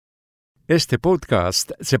Este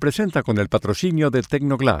podcast se presenta con el patrocinio de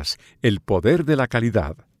Tecnoglass, el poder de la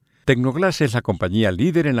calidad. Tecnoglass es la compañía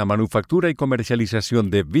líder en la manufactura y comercialización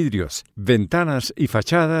de vidrios, ventanas y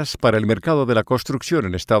fachadas para el mercado de la construcción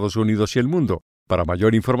en Estados Unidos y el mundo. Para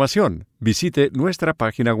mayor información, visite nuestra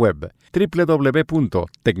página web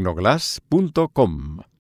www.tecnoglass.com.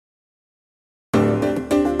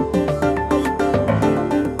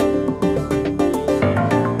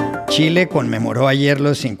 Chile conmemoró ayer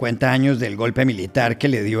los 50 años del golpe militar que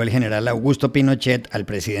le dio el general Augusto Pinochet al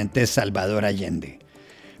presidente Salvador Allende.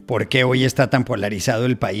 ¿Por qué hoy está tan polarizado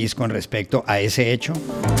el país con respecto a ese hecho?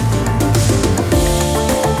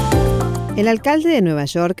 El alcalde de Nueva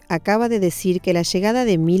York acaba de decir que la llegada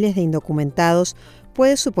de miles de indocumentados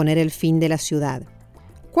puede suponer el fin de la ciudad.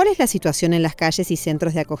 ¿Cuál es la situación en las calles y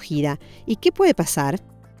centros de acogida? ¿Y qué puede pasar?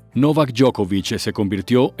 Novak Djokovic se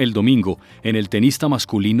convirtió el domingo en el tenista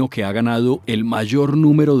masculino que ha ganado el mayor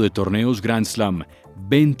número de torneos Grand Slam,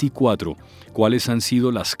 24. ¿Cuáles han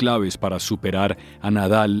sido las claves para superar a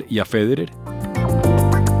Nadal y a Federer?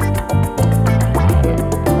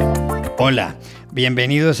 Hola,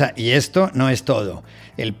 bienvenidos a Y esto no es todo,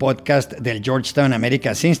 el podcast del Georgetown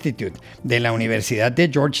Americas Institute de la Universidad de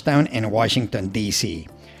Georgetown en Washington, D.C.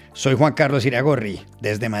 Soy Juan Carlos Iragorri,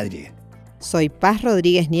 desde Madrid. Soy Paz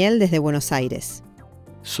Rodríguez Niel desde Buenos Aires.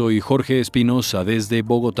 Soy Jorge Espinosa desde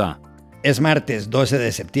Bogotá. Es martes 12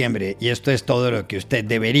 de septiembre y esto es todo lo que usted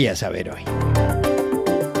debería saber hoy.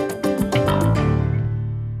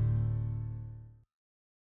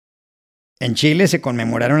 En Chile se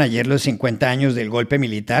conmemoraron ayer los 50 años del golpe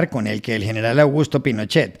militar con el que el general Augusto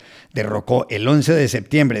Pinochet derrocó el 11 de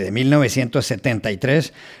septiembre de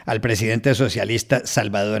 1973 al presidente socialista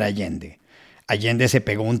Salvador Allende. Allende se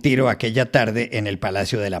pegó un tiro aquella tarde en el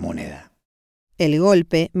Palacio de la Moneda. El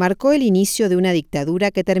golpe marcó el inicio de una dictadura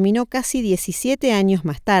que terminó casi 17 años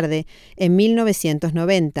más tarde, en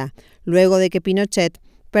 1990, luego de que Pinochet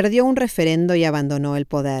perdió un referendo y abandonó el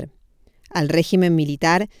poder. Al régimen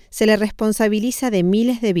militar se le responsabiliza de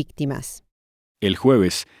miles de víctimas. El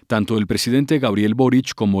jueves, tanto el presidente Gabriel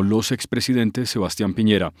Boric como los expresidentes Sebastián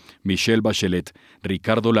Piñera, Michelle Bachelet,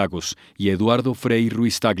 Ricardo Lagos y Eduardo Frei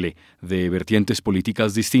Ruiz-Tagle, de vertientes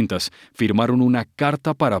políticas distintas, firmaron una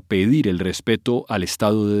carta para pedir el respeto al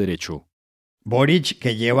Estado de Derecho. Boric,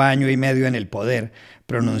 que lleva año y medio en el poder,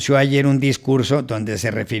 pronunció ayer un discurso donde se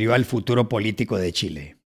refirió al futuro político de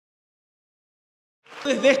Chile.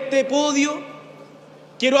 Desde este podio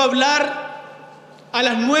quiero hablar a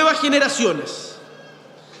las nuevas generaciones,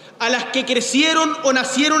 a las que crecieron o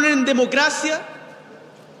nacieron en democracia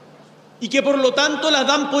y que por lo tanto las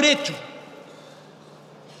dan por hecho.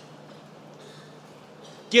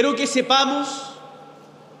 Quiero que sepamos,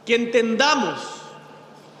 que entendamos,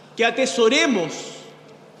 que atesoremos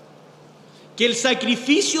que el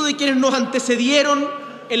sacrificio de quienes nos antecedieron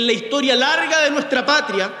en la historia larga de nuestra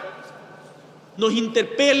patria nos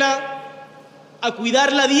interpela a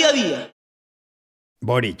cuidarla día a día.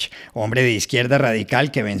 Boric, hombre de izquierda radical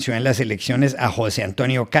que venció en las elecciones a José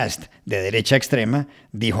Antonio Cast, de derecha extrema,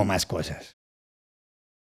 dijo más cosas.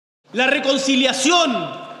 La reconciliación,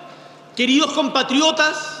 queridos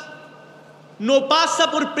compatriotas, no pasa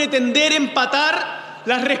por pretender empatar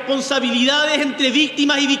las responsabilidades entre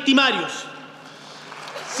víctimas y victimarios,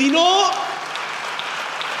 sino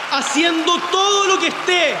haciendo todo lo que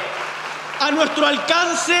esté a nuestro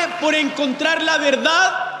alcance por encontrar la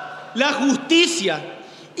verdad, la justicia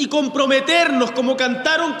y comprometernos, como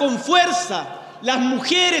cantaron con fuerza las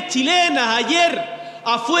mujeres chilenas ayer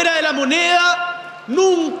afuera de la Moneda,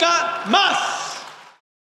 nunca más.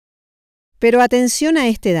 Pero atención a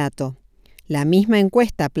este dato. La misma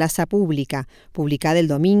encuesta Plaza Pública, publicada el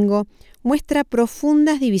domingo, muestra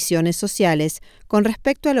profundas divisiones sociales con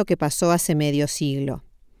respecto a lo que pasó hace medio siglo.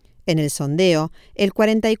 En el sondeo, el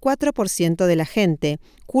 44% de la gente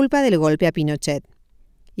culpa del golpe a Pinochet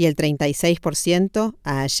y el 36%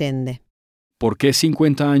 a Allende. ¿Por qué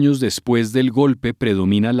 50 años después del golpe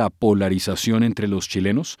predomina la polarización entre los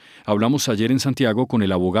chilenos? Hablamos ayer en Santiago con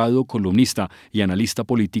el abogado, columnista y analista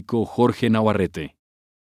político Jorge Navarrete.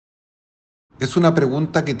 Es una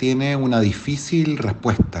pregunta que tiene una difícil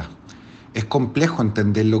respuesta. Es complejo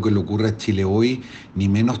entender lo que le ocurre a Chile hoy, ni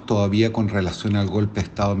menos todavía con relación al golpe de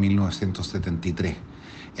Estado de 1973.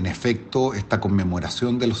 En efecto, esta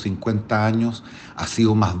conmemoración de los 50 años ha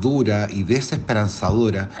sido más dura y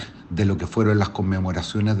desesperanzadora de lo que fueron las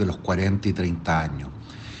conmemoraciones de los 40 y 30 años.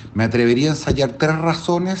 Me atrevería a ensayar 3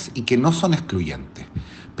 razones y que no son excluyentes.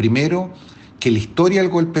 Primero, que la historia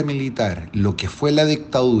del golpe militar, lo que fue la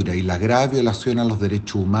dictadura y la grave violación a los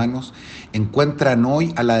derechos humanos, encuentran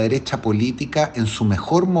hoy a la derecha política en su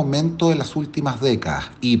mejor momento de las últimas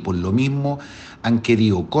décadas y por lo mismo han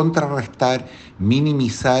querido contrarrestar,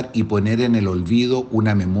 minimizar y poner en el olvido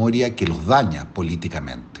una memoria que los daña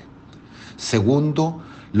políticamente. Segundo,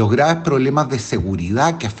 los graves problemas de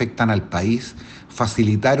seguridad que afectan al país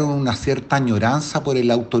facilitaron una cierta añoranza por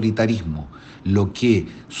el autoritarismo, lo que,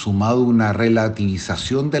 sumado a una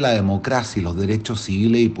relativización de la democracia y los derechos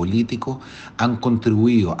civiles y políticos, han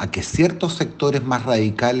contribuido a que ciertos sectores más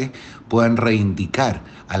radicales puedan reivindicar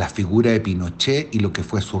a la figura de Pinochet y lo que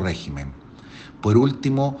fue su régimen. Por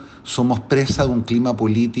último, somos presa de un clima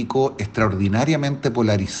político extraordinariamente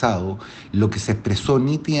polarizado, lo que se expresó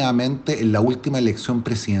nítidamente en la última elección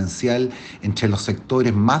presidencial entre los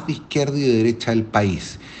sectores más de izquierda y de derecha del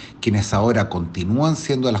país, quienes ahora continúan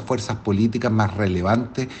siendo las fuerzas políticas más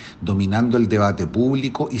relevantes, dominando el debate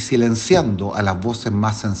público y silenciando a las voces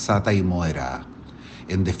más sensatas y moderadas.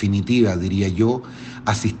 En definitiva, diría yo,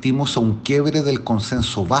 asistimos a un quiebre del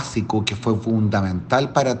consenso básico que fue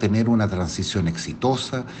fundamental para tener una transición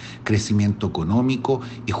exitosa, crecimiento económico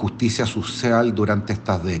y justicia social durante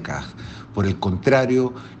estas décadas. Por el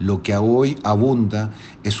contrario, lo que hoy abunda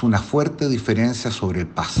es una fuerte diferencia sobre el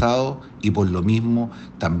pasado y por lo mismo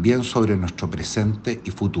también sobre nuestro presente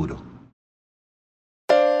y futuro.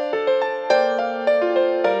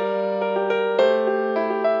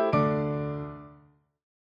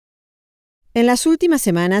 En las últimas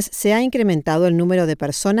semanas se ha incrementado el número de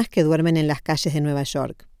personas que duermen en las calles de Nueva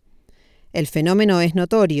York. El fenómeno es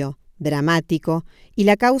notorio, dramático, y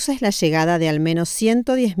la causa es la llegada de al menos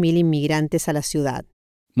 110.000 inmigrantes a la ciudad.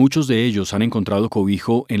 Muchos de ellos han encontrado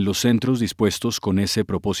cobijo en los centros dispuestos con ese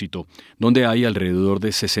propósito, donde hay alrededor de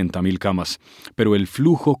 60.000 camas, pero el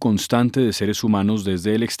flujo constante de seres humanos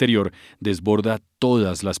desde el exterior desborda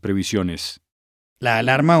todas las previsiones. La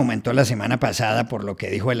alarma aumentó la semana pasada por lo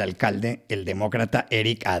que dijo el alcalde, el demócrata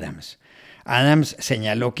Eric Adams. Adams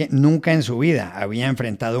señaló que nunca en su vida había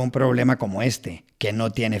enfrentado un problema como este, que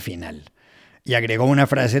no tiene final. Y agregó una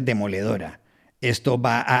frase demoledora: esto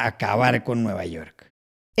va a acabar con Nueva York.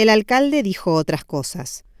 El alcalde dijo otras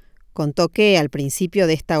cosas. Contó que, al principio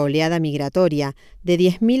de esta oleada migratoria de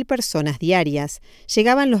 10.000 personas diarias,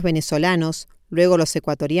 llegaban los venezolanos, luego los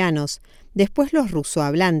ecuatorianos, después los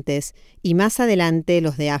rusohablantes y más adelante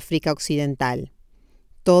los de África Occidental.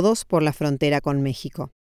 Todos por la frontera con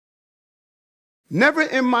México. Never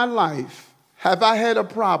in my life have I had a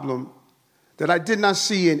problem that I did not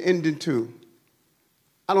see an ending to.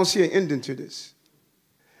 I don't see an ending to this.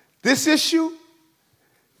 This issue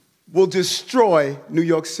will destroy New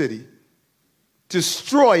York City.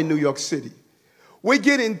 Destroy New York City. We're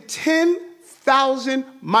getting 10,000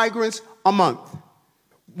 migrants a month.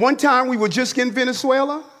 One time we were just getting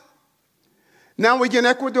Venezuela. Now we're getting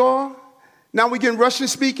Ecuador. Now we're getting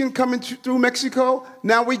Russian-speaking coming through Mexico.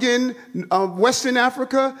 Now we're getting Western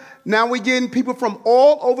Africa. Now we're getting people from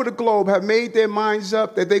all over the globe have made their minds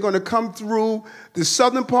up that they're going to come through the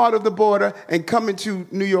southern part of the border and come into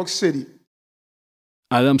New York City.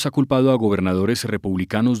 Adams ha culpado a gobernadores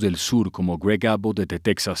republicanos del sur como Greg Abbott de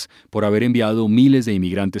Texas por haber enviado miles de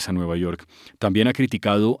inmigrantes a Nueva York. También ha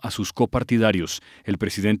criticado a sus copartidarios, el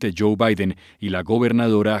presidente Joe Biden y la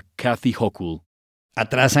gobernadora Kathy Hochul.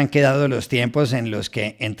 Atrás han quedado los tiempos en los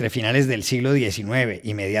que, entre finales del siglo XIX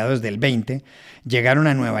y mediados del XX, llegaron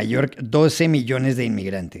a Nueva York 12 millones de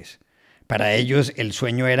inmigrantes. Para ellos, el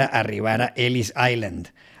sueño era arribar a Ellis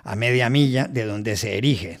Island, a media milla de donde se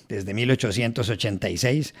erige, desde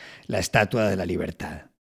 1886, la Estatua de la Libertad.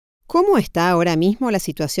 ¿Cómo está ahora mismo la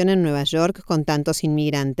situación en Nueva York con tantos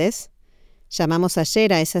inmigrantes? Llamamos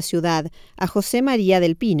ayer a esa ciudad a José María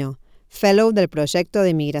del Pino, Fellow del Proyecto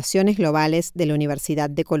de Migraciones Globales de la Universidad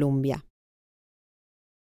de Columbia.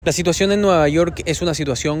 La situación en Nueva York es una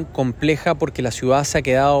situación compleja porque la ciudad se ha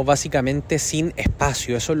quedado básicamente sin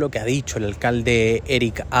espacio. Eso es lo que ha dicho el alcalde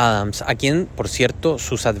Eric Adams, a quien, por cierto,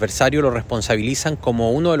 sus adversarios lo responsabilizan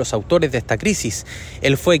como uno de los autores de esta crisis.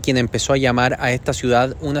 Él fue quien empezó a llamar a esta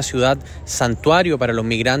ciudad una ciudad santuario para los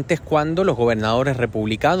migrantes cuando los gobernadores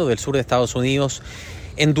republicanos del sur de Estados Unidos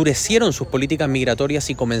endurecieron sus políticas migratorias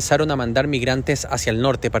y comenzaron a mandar migrantes hacia el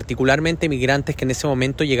norte, particularmente migrantes que en ese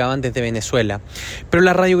momento llegaban desde Venezuela. Pero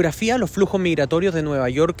la radiografía de los flujos migratorios de Nueva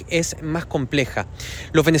York es más compleja.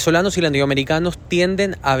 Los venezolanos y latinoamericanos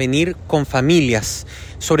tienden a venir con familias,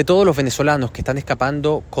 sobre todo los venezolanos que están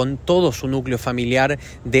escapando con todo su núcleo familiar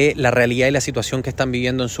de la realidad y la situación que están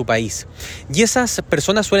viviendo en su país. Y esas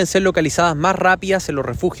personas suelen ser localizadas más rápidas en los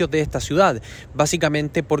refugios de esta ciudad,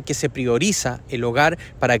 básicamente porque se prioriza el hogar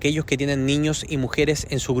para aquellos que tienen niños y mujeres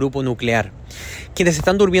en su grupo nuclear. Quienes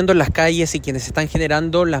están durmiendo en las calles y quienes están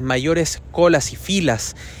generando las mayores colas y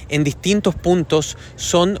filas en distintos puntos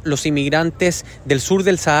son los inmigrantes del sur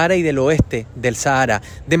del Sahara y del oeste del Sahara,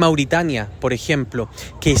 de Mauritania, por ejemplo,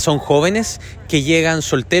 que son jóvenes, que llegan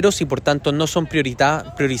solteros y por tanto no son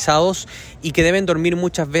priorizados y que deben dormir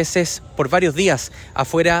muchas veces por varios días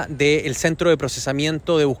afuera del centro de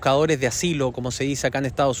procesamiento de buscadores de asilo, como se dice acá en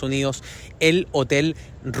Estados Unidos, el Hotel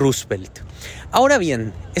Roosevelt. Ahora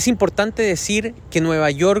bien, es importante decir que Nueva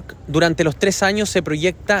York durante los 3 años se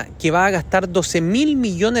proyecta que va a gastar $12.000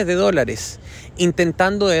 millones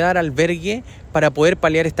intentando de dar albergue para poder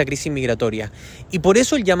paliar esta crisis migratoria. Y por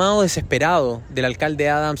eso el llamado desesperado del alcalde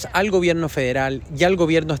Adams al gobierno federal y al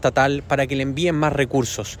gobierno estatal para que le envíen más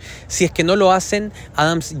recursos. Si es que no lo hacen,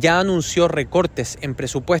 Adams ya anunció recortes en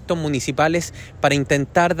presupuestos municipales para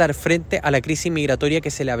intentar dar frente a la crisis migratoria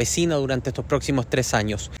que se le avecina durante estos próximos 3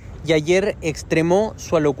 años. Y ayer extremó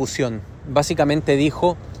su alocución. Básicamente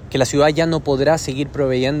dijo que la ciudad ya no podrá seguir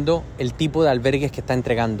proveyendo el tipo de albergues que está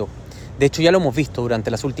entregando. De hecho, ya lo hemos visto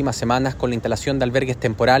durante las últimas semanas con la instalación de albergues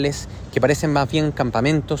temporales que parecen más bien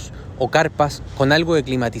campamentos o carpas con algo de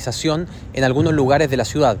climatización en algunos lugares de la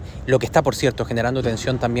ciudad, lo que está, por cierto, generando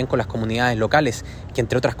tensión también con las comunidades locales, que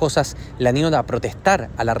entre otras cosas le han ido a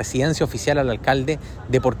protestar a la residencia oficial al alcalde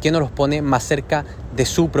de por qué no los pone más cerca de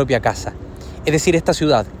su propia casa. Es decir, esta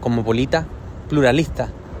ciudad cosmopolita,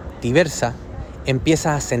 pluralista, diversa,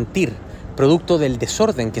 empieza a sentir, producto del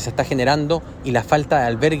desorden que se está generando y la falta de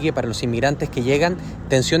albergue para los inmigrantes que llegan,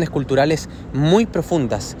 tensiones culturales muy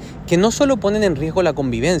profundas, que no solo ponen en riesgo la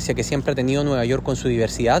convivencia que siempre ha tenido Nueva York con su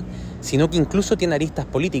diversidad, sino que incluso tiene aristas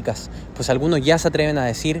políticas, pues algunos ya se atreven a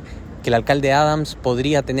decir que el alcalde Adams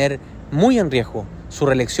podría tener muy en riesgo su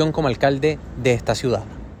reelección como alcalde de esta ciudad.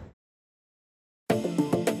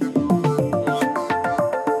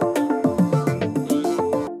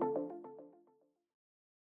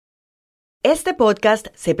 Este podcast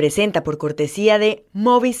se presenta por cortesía de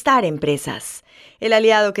Movistar Empresas, el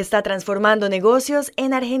aliado que está transformando negocios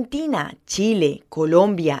en Argentina, Chile,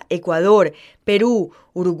 Colombia, Ecuador, Perú,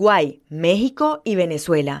 Uruguay, México y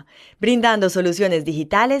Venezuela, brindando soluciones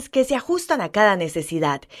digitales que se ajustan a cada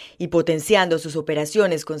necesidad y potenciando sus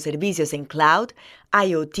operaciones con servicios en cloud,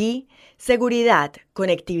 IoT, seguridad,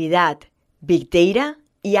 conectividad, Big Data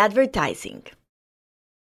y Advertising.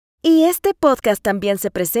 Y este podcast también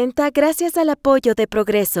se presenta gracias al apoyo de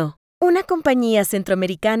Progreso, una compañía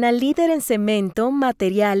centroamericana líder en cemento,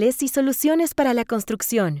 materiales y soluciones para la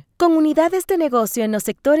construcción, con unidades de negocio en los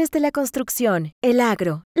sectores de la construcción, el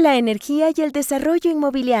agro, la energía y el desarrollo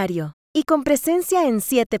inmobiliario, y con presencia en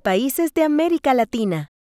 7 países de América Latina.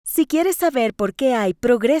 Si quieres saber por qué hay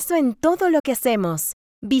progreso en todo lo que hacemos,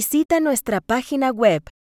 visita nuestra página web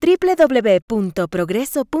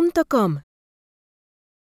www.progreso.com.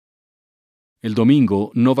 El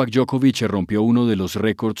domingo, Novak Djokovic rompió uno de los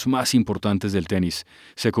récords más importantes del tenis.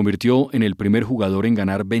 Se convirtió en el primer jugador en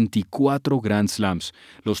ganar 24 Grand Slams.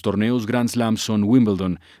 Los torneos Grand Slams son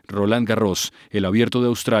Wimbledon, Roland Garros, el Abierto de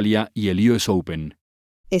Australia y el US Open.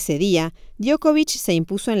 Ese día, Djokovic se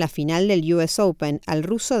impuso en la final del US Open al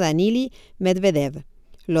ruso Danili Medvedev.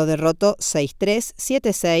 Lo derrotó 6-3,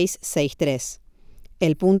 7-6, 6-3.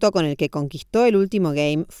 El punto con el que conquistó el último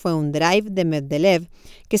game fue un drive de Medvedev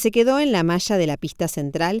que se quedó en la malla de la pista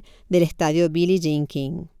central del estadio Billie Jean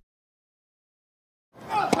King.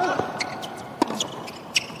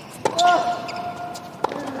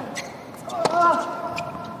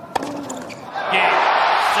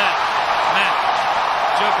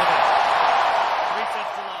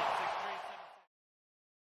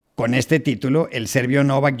 Con este título, el serbio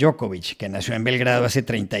Novak Djokovic, que nació en Belgrado hace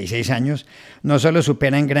 36 años, no solo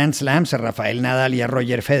supera en Grand Slams a Rafael Nadal y a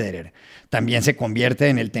Roger Federer, también se convierte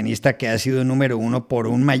en el tenista que ha sido número 1 por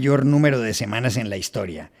un mayor número de semanas en la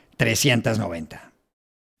historia, 390.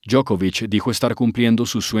 Djokovic dijo estar cumpliendo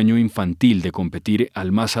su sueño infantil de competir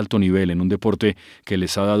al más alto nivel en un deporte que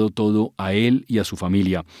les ha dado todo a él y a su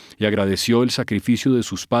familia, y agradeció el sacrificio de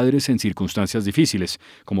sus padres en circunstancias difíciles,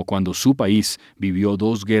 como cuando su país vivió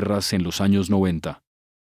 2 guerras en los años 90.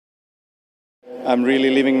 I'm really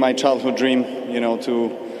living my childhood dream, to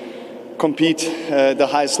compete at the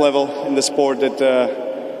highest level in the sport that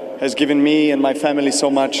has given me and my family so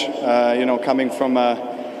much, coming from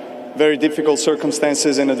very difficult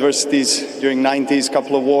circumstances and adversities during 90s,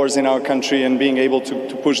 couple of wars in our country, and being able to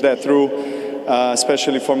push that through,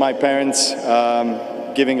 especially for my parents,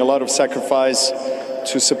 giving a lot of sacrifice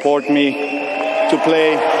to support me, to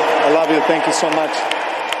play. I love you. Thank you so much.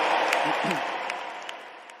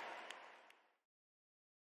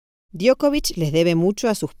 Djokovic les debe mucho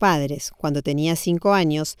a sus padres. Cuando tenía 5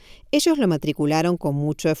 años, ellos lo matricularon con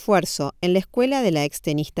mucho esfuerzo en la escuela de la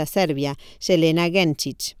extenista serbia, Jelena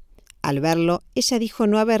Gencic. Al verlo, ella dijo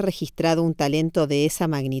no haber registrado un talento de esa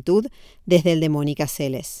magnitud desde el de Mónica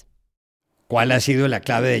Seles. ¿Cuál ha sido la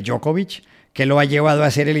clave de Djokovic? ¿Qué lo ha llevado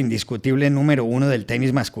a ser el indiscutible número 1 del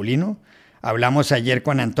tenis masculino? Hablamos ayer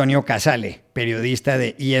con Antonio Casale, periodista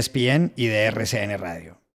de ESPN y de RCN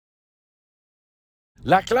Radio.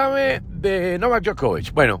 La clave de Novak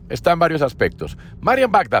Djokovic, bueno, está en varios aspectos.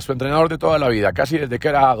 Marian Bagda, su entrenador de toda la vida, casi desde que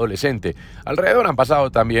era adolescente. Alrededor han pasado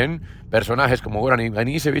también personajes como Goran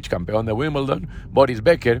Ivanisevic, campeón de Wimbledon, Boris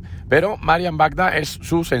Becker, pero Marian Bagda es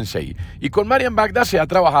su sensei. Y con Marian Bagda se ha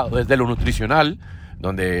trabajado desde lo nutricional,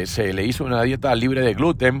 donde se le hizo una dieta libre de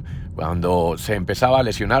gluten, cuando se empezaba a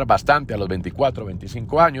lesionar bastante a los 24,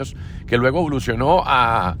 25 años, que luego evolucionó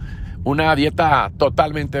a una dieta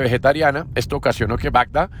totalmente vegetariana. Esto ocasionó que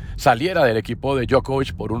Bagda saliera del equipo de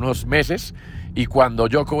Djokovic por unos meses, y cuando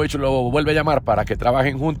Djokovic lo vuelve a llamar para que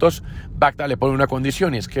trabajen juntos, Bagda le pone una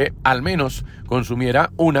condición, y es que al menos consumiera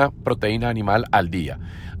una proteína animal al día.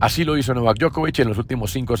 Así lo hizo Novak Djokovic. En los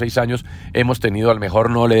últimos 5 o 6 años hemos tenido al mejor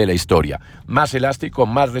nole de la historia. Más elástico,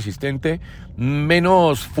 más resistente,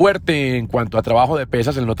 menos fuerte en cuanto a trabajo de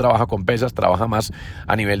pesas. Él no trabaja con pesas, trabaja más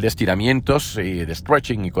a nivel de estiramientos, de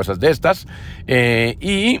stretching y cosas de estas.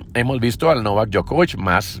 Y hemos visto al Novak Djokovic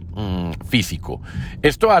más físico.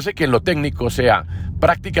 Esto hace que en lo técnico sea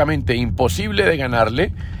prácticamente imposible de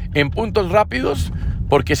ganarle en puntos rápidos,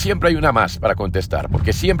 porque siempre hay una más para contestar,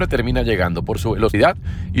 porque siempre termina llegando por su velocidad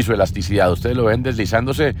y su elasticidad. Ustedes lo ven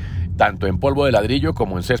deslizándose tanto en polvo de ladrillo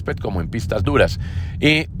como en césped como en pistas duras.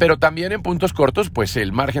 Pero también en puntos cortos, pues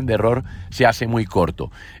el margen de error se hace muy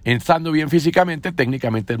corto. Estando bien físicamente,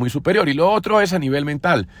 técnicamente es muy superior. Y lo otro es a nivel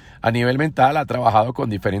mental. A nivel mental ha trabajado con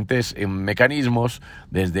diferentes mecanismos,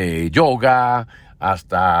 desde yoga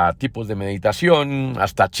hasta tipos de meditación,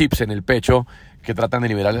 hasta chips en el pecho, que tratan de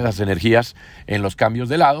liberarle las energías en los cambios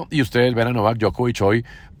de lado. Y ustedes ven a Novak Djokovic hoy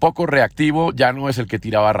poco reactivo. Ya no es el que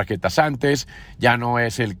tiraba raquetas antes, ya no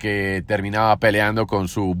es el que terminaba peleando con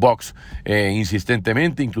su box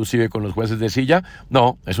insistentemente, inclusive con los jueces de silla.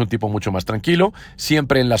 No, es un tipo mucho más tranquilo,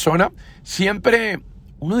 siempre en la zona, siempre,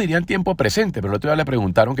 uno diría en tiempo presente, pero el otro día le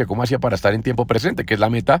preguntaron que cómo hacía para estar en tiempo presente, que es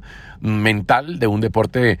la meta mental de un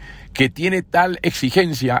deporte que tiene tal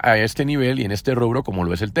exigencia a este nivel y en este rubro como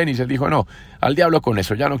lo es el tenis. Él dijo, no, al diablo con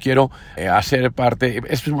eso, ya no quiero hacer parte,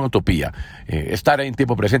 es una utopía, estar en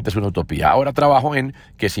tiempo presente es una utopía. Ahora trabajo en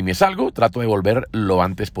que si me salgo, trato de volver lo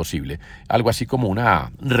antes posible, algo así como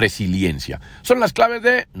una resiliencia. Son las claves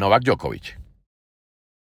de Novak Djokovic.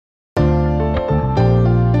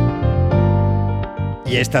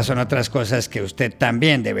 Y estas son otras cosas que usted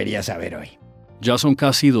también debería saber hoy. Ya son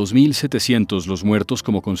casi 2.700 los muertos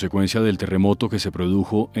como consecuencia del terremoto que se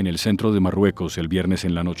produjo en el centro de Marruecos el viernes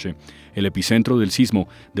en la noche. El epicentro del sismo,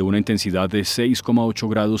 de una intensidad de 6,8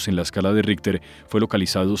 grados en la escala de Richter, fue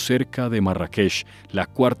localizado cerca de Marrakech, la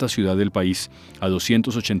cuarta ciudad del país, a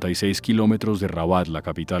 286 kilómetros de Rabat, la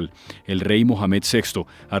capital. El rey Mohamed VI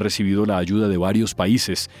ha recibido la ayuda de varios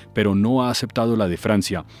países, pero no ha aceptado la de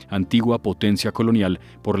Francia, antigua potencia colonial,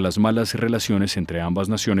 por las malas relaciones entre ambas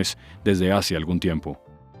naciones desde hace algún tiempo.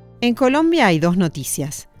 En Colombia hay 2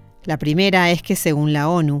 noticias. La primera es que, según la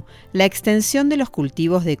ONU, la extensión de los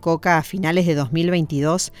cultivos de coca a finales de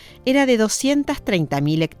 2022 era de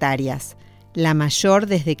 230.000 hectáreas, la mayor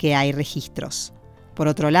desde que hay registros. Por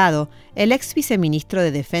otro lado, el ex viceministro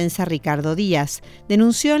de Defensa Ricardo Díaz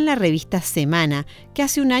denunció en la revista Semana que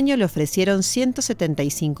hace un año le ofrecieron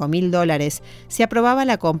 $175.000 si aprobaba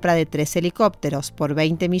la compra de 3 helicópteros por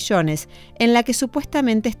 20 millones, en la que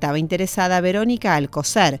supuestamente estaba interesada Verónica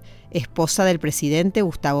Alcocer, esposa del presidente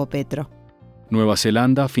Gustavo Petro. Nueva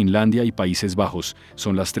Zelanda, Finlandia y Países Bajos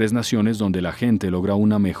son las 3 naciones donde la gente logra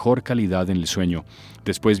una mejor calidad en el sueño.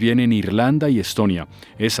 Después vienen Irlanda y Estonia.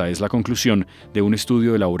 Esa es la conclusión de un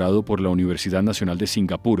estudio elaborado por la Universidad Nacional de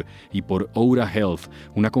Singapur y por Oura Health,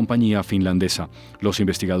 una compañía finlandesa. Los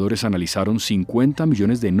investigadores analizaron 50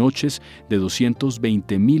 millones de noches de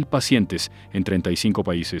 220.000 pacientes en 35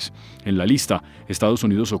 países. En la lista, Estados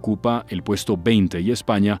Unidos ocupa el puesto 20 y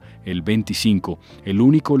España el 25. El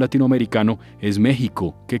único latinoamericano es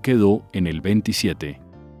México, que quedó en el 27.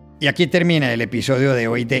 Y aquí termina el episodio de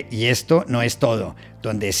hoy de Y esto no es todo,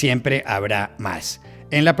 donde siempre habrá más.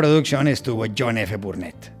 En la producción estuvo John F.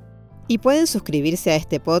 Burnett. Y pueden suscribirse a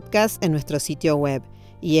este podcast en nuestro sitio web,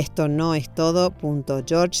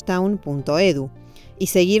 yestonoestodo.georgetown.edu, y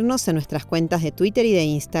seguirnos en nuestras cuentas de Twitter y de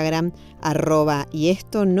Instagram,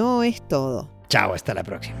 @yestonoestodo. Chao, hasta la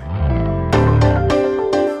próxima.